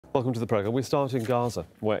Welcome to the programme. We start in Gaza,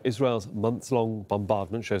 where Israel's months-long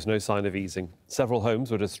bombardment shows no sign of easing. Several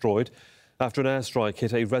homes were destroyed after an airstrike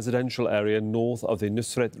hit a residential area north of the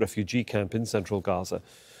Nusret refugee camp in central Gaza.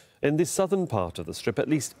 In the southern part of the strip, at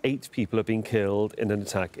least 8 people have been killed in an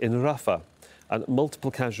attack in Rafah, and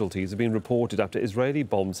multiple casualties have been reported after Israeli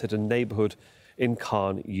bombs hit a neighbourhood in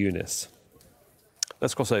Khan Younis.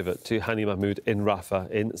 Let's cross over to Hani Mahmoud in Rafah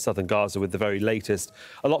in southern Gaza with the very latest.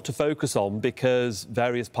 A lot to focus on because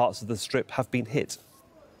various parts of the strip have been hit.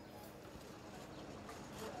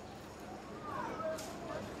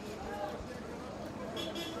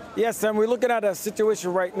 Yes, and we're looking at a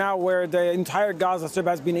situation right now where the entire Gaza Strip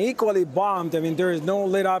has been equally bombed. I mean, there is no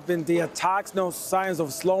let up in the attacks, no signs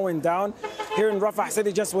of slowing down. Here in Rafah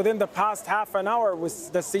City, just within the past half an hour,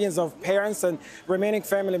 with the scenes of parents and remaining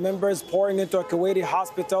family members pouring into a Kuwaiti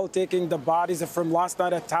hospital, taking the bodies from last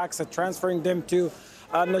night attacks and transferring them to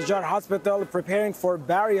Najjar Hospital, preparing for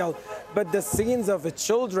burial. But the scenes of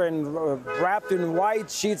children wrapped in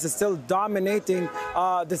white sheets is still dominating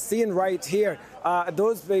the scene right here.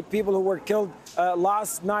 Those people who were killed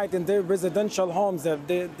last night in their residential homes,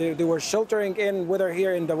 they were sheltering in, whether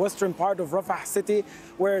here in the western part of Rafah City,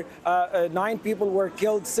 where 9 people were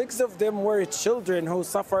killed. 6 of them were children who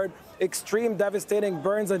suffered extreme devastating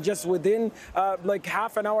burns, and just within like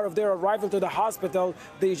half an hour of their arrival to the hospital,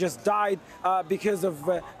 they just died because of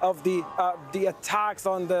the attacks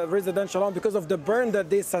on the residential home, because of the burn that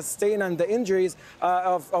they sustained and the injuries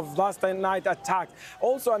of last night attack.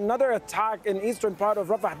 Also, another attack in eastern part of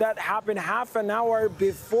Rafah that happened half an hour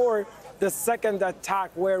before the second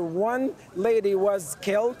attack, where one lady was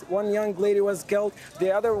killed, one young lady was killed.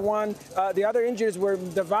 The other injuries were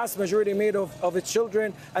the vast majority made of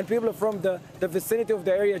children and people from the vicinity of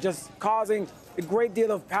the area, just causing a great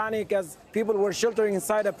deal of panic as people were sheltering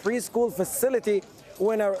inside a preschool facility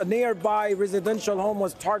when a nearby residential home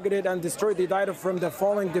was targeted and destroyed. They died from the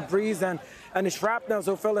falling debris and shrapnel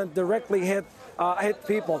so fell and directly hit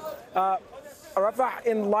people. Rafah,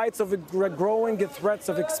 in light of growing threats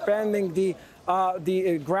of expanding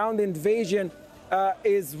the ground invasion,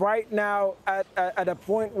 is right now at a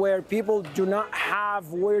point where people do not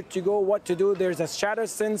have where to go, what to do. There's a shattered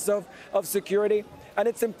sense of security. And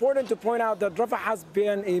it's important to point out that Rafah has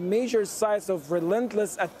been a major site of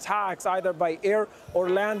relentless attacks, either by air or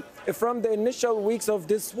land, from the initial weeks of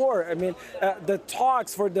this war. I mean, the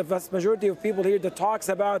talks for the vast majority of people here, the talks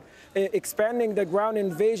about expanding the ground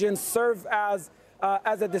invasion serve as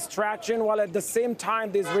a distraction, while at the same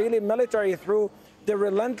time the Israeli military, through the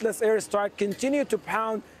relentless airstrike, continue to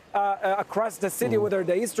pound across the city, whether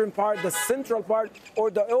the eastern part, the central part,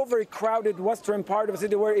 or the overcrowded western part of the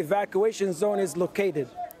city where evacuation zone is located.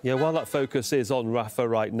 Yeah, while that focus is on Rafah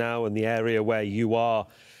right now and the area where you are,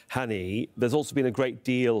 Hani, there's also been a great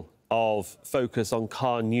deal of focus on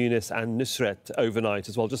Khan Younis and Nusret overnight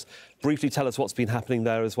as well. Just briefly tell us what's been happening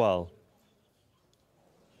there as well.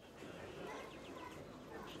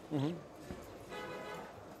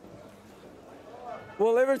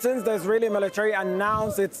 Well, ever since the Israeli military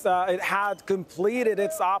announced it had completed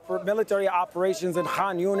its military operations in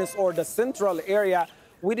Khan Younis, or the central area,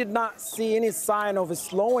 we did not see any sign of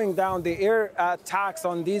slowing down the air attacks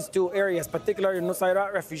on these 2 areas, particularly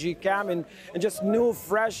Nusayrat refugee camp, and just new,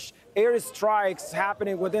 fresh airstrikes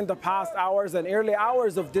happening within the past hours and early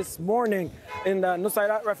hours of this morning in the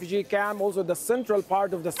Nusayrat refugee camp, also the central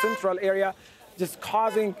part of the central area, just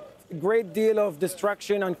causing a great deal of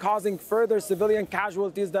destruction and causing further civilian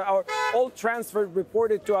casualties that are all transferred,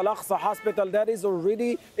 reported to Al-Aqsa hospital that is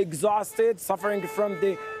already exhausted, suffering from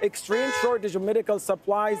the extreme shortage of medical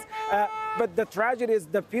supplies. But the tragedy is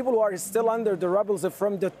the people who are still under the rubble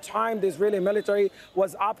from the time the Israeli military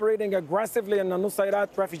was operating aggressively in the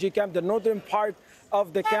Nusayrat refugee camp, the northern part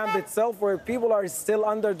of the camp itself, where people are still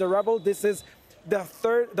under the rubble. This is the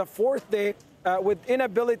 4th day with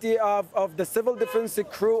inability of the civil defense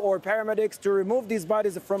crew or paramedics to remove these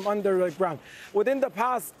bodies from under the ground. Within the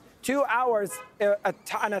past 2 hours,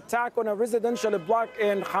 an attack on a residential block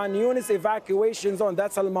in Khan Younis evacuation zone,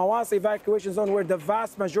 that's al-Mawasi evacuation zone, where the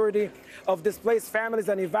vast majority of displaced families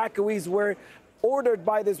and evacuees were ordered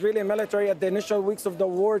by the Israeli military at the initial weeks of the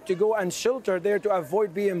war to go and shelter there to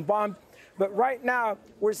avoid being bombed. But right now,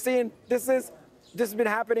 we're seeing this has been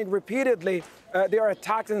happening repeatedly. There are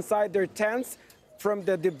attacks inside their tents from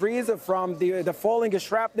the debris, from the falling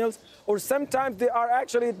shrapnels, or sometimes they are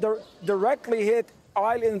actually directly hit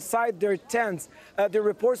while inside their tents. There are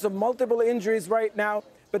reports of multiple injuries right now,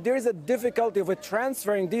 but there is a difficulty with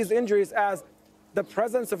transferring these injuries as the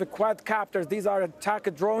presence of quadcopters, these are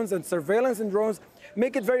attack drones and surveillance drones,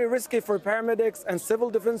 make it very risky for paramedics and civil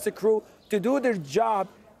defense crew to do their job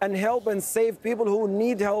and help and save people who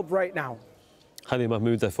need help right now. Hani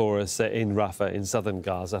Mahmoud there for us in Rafah in southern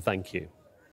Gaza. Thank you.